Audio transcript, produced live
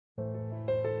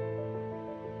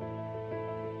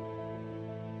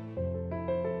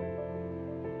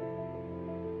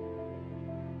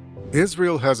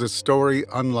Israel has a story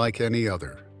unlike any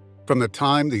other. From the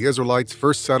time the Israelites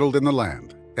first settled in the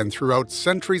land and throughout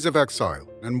centuries of exile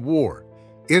and war,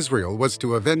 Israel was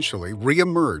to eventually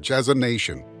re-emerge as a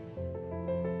nation.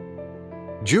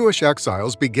 Jewish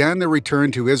exiles began their return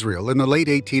to Israel in the late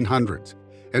 1800s,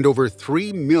 and over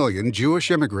 3 million Jewish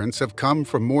immigrants have come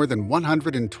from more than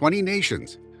 120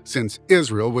 nations since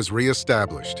Israel was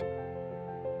re-established.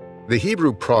 The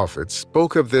Hebrew prophets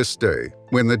spoke of this day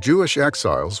when the Jewish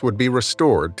exiles would be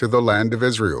restored to the land of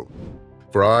Israel.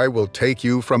 For I will take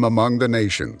you from among the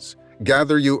nations,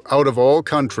 gather you out of all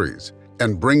countries,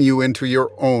 and bring you into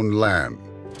your own land.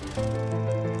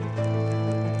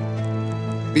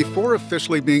 Before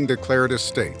officially being declared a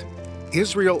state,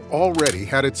 Israel already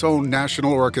had its own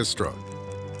national orchestra,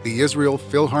 the Israel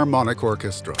Philharmonic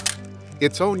Orchestra,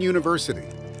 its own university,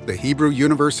 the Hebrew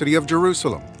University of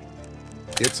Jerusalem,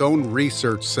 its own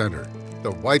research center,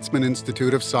 the Weizmann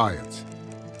Institute of Science,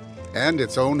 and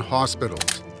its own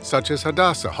hospitals, such as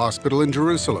Hadassah Hospital in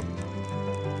Jerusalem.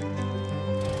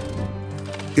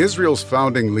 Israel's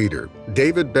founding leader,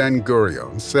 David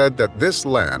Ben-Gurion, said that this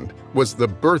land was the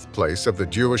birthplace of the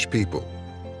Jewish people.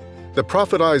 The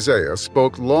prophet Isaiah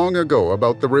spoke long ago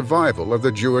about the revival of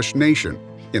the Jewish nation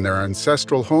in their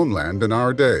ancestral homeland in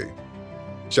our day.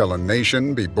 Shall a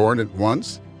nation be born at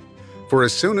once? For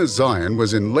as soon as Zion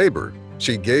was in labor,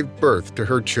 she gave birth to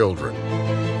her children.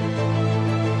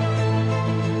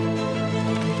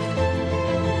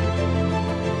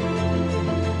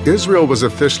 Israel was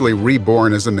officially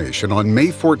reborn as a nation on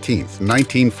May 14,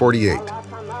 1948.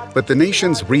 But the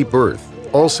nation's rebirth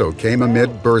also came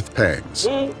amid birth pangs.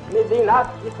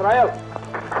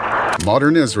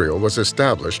 Modern Israel was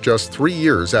established just 3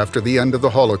 years after the end of the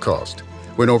Holocaust,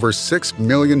 when over 6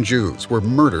 million Jews were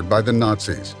murdered by the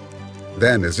Nazis.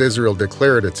 Then, as Israel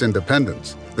declared its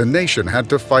independence, the nation had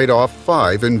to fight off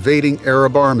 5 invading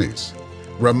Arab armies.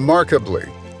 Remarkably,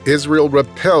 Israel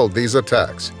repelled these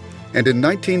attacks, and in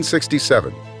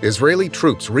 1967, Israeli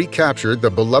troops recaptured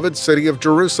the beloved city of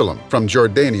Jerusalem from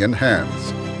Jordanian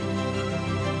hands.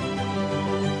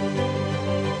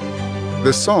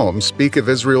 The Psalms speak of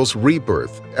Israel's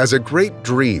rebirth as a great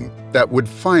dream that would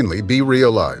finally be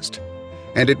realized,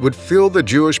 and it would fill the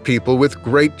Jewish people with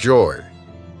great joy.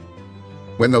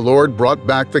 When the Lord brought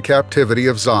back the captivity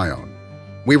of Zion,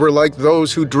 we were like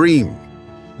those who dream.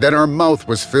 Then our mouth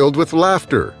was filled with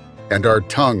laughter, and our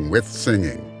tongue with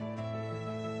singing.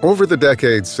 Over the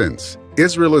decades since,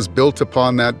 Israel has built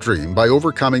upon that dream by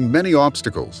overcoming many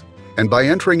obstacles and by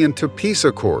entering into peace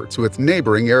accords with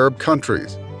neighboring Arab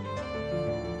countries.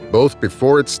 Both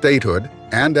before its statehood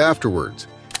and afterwards,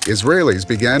 Israelis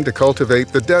began to cultivate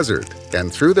the desert,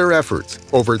 and through their efforts,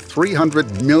 over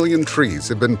 300 million trees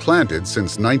have been planted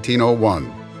since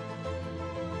 1901.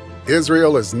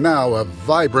 Israel is now a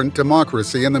vibrant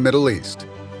democracy in the Middle East,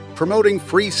 promoting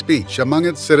free speech among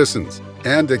its citizens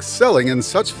and excelling in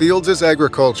such fields as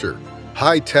agriculture,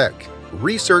 high-tech,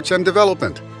 research and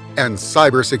development, and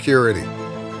cybersecurity.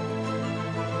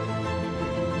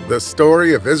 The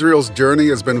story of Israel's journey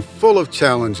has been full of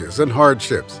challenges and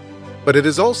hardships, but it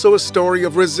is also a story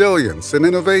of resilience and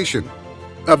innovation,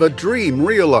 of a dream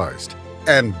realized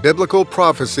and biblical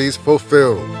prophecies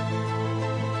fulfilled.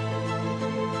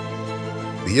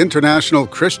 The International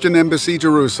Christian Embassy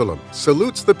Jerusalem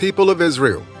salutes the people of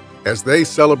Israel as they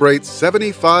celebrate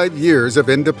 75 years of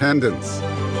independence.